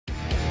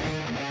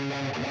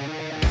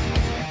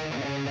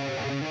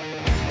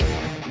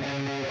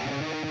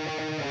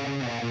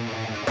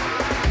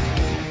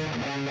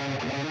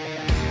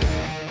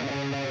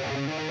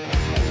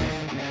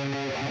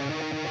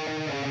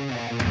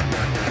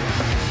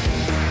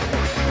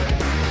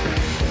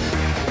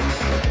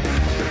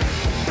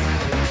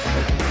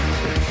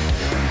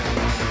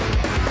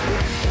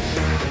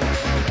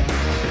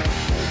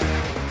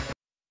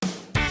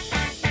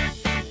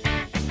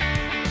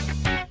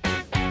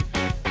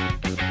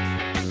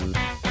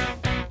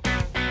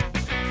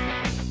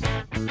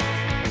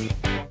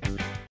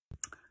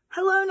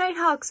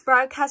Nighthawks,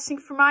 broadcasting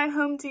from my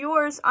home to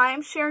yours. I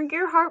am Sharon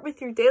Gearhart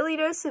with your daily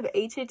dose of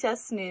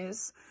HHS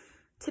news.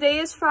 Today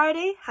is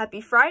Friday.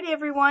 Happy Friday,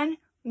 everyone.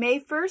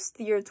 May 1st,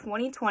 the year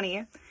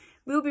 2020.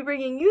 We will be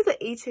bringing you the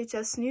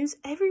HHS news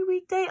every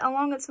weekday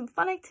along with some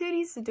fun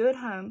activities to do at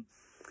home.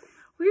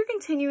 We are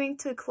continuing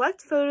to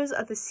collect photos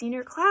of the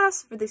senior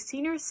class for the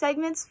senior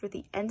segments for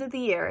the end of the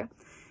year.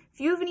 If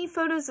you have any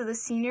photos of the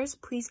seniors,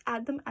 please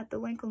add them at the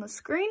link on the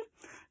screen.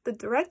 The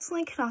direct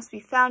link can also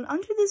be found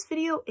under this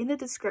video in the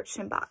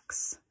description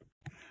box.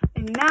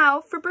 And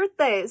now for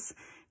birthdays.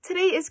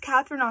 Today is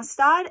Catherine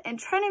Ostad and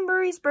Trenton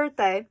Murray's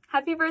birthday.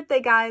 Happy birthday,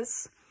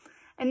 guys.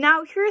 And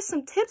now here are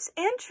some tips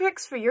and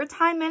tricks for your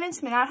time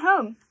management at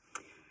home.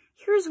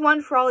 Here's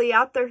one for all you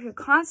out there who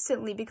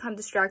constantly become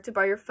distracted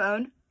by your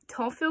phone.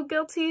 Don't feel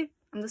guilty.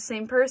 I'm the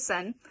same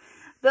person.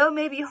 Though it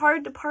may be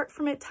hard to part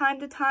from it time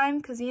to time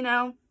because,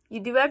 you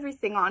do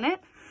everything on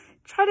it.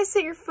 Try to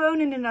set your phone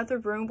in another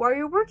room while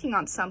you're working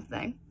on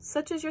something,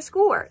 such as your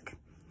schoolwork.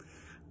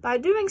 By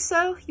doing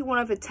so, you won't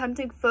have a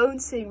tempting phone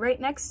sitting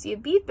right next to you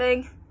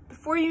beeping.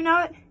 Before you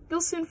know it, you'll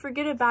soon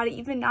forget about it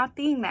even not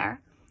being there.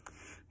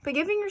 By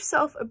giving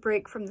yourself a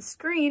break from the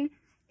screen,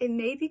 it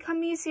may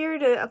become easier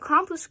to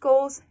accomplish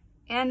goals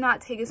and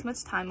not take as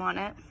much time on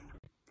it.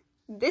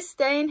 This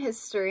day in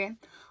history.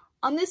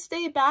 On this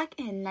day back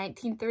in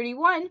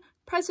 1931,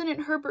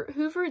 President Herbert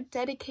Hoover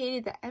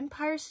dedicated the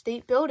Empire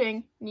State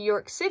Building, New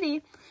York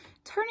City,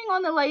 turning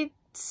on the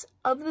lights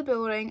of the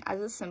building as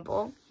a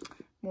symbol.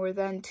 More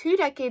than 2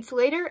 decades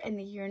later, in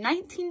the year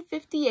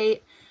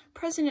 1958,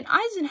 President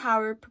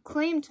Eisenhower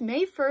proclaimed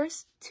May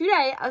 1st,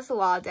 today, as a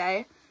law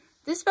day.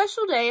 This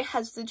special day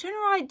has the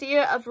general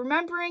idea of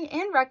remembering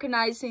and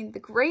recognizing the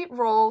great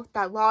role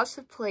that laws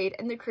have played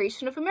in the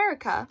creation of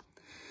America.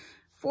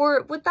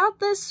 For without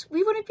this,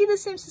 we wouldn't be the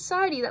same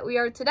society that we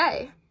are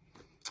today.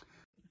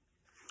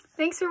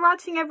 Thanks for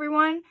watching,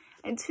 everyone,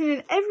 and tune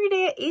in every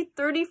day at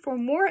 8:30 for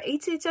more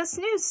HHS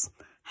news.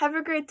 Have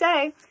a great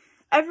day.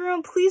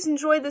 Everyone, please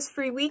enjoy this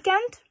free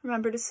weekend.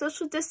 Remember to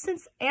social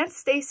distance and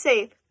stay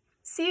safe.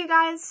 See you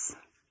guys.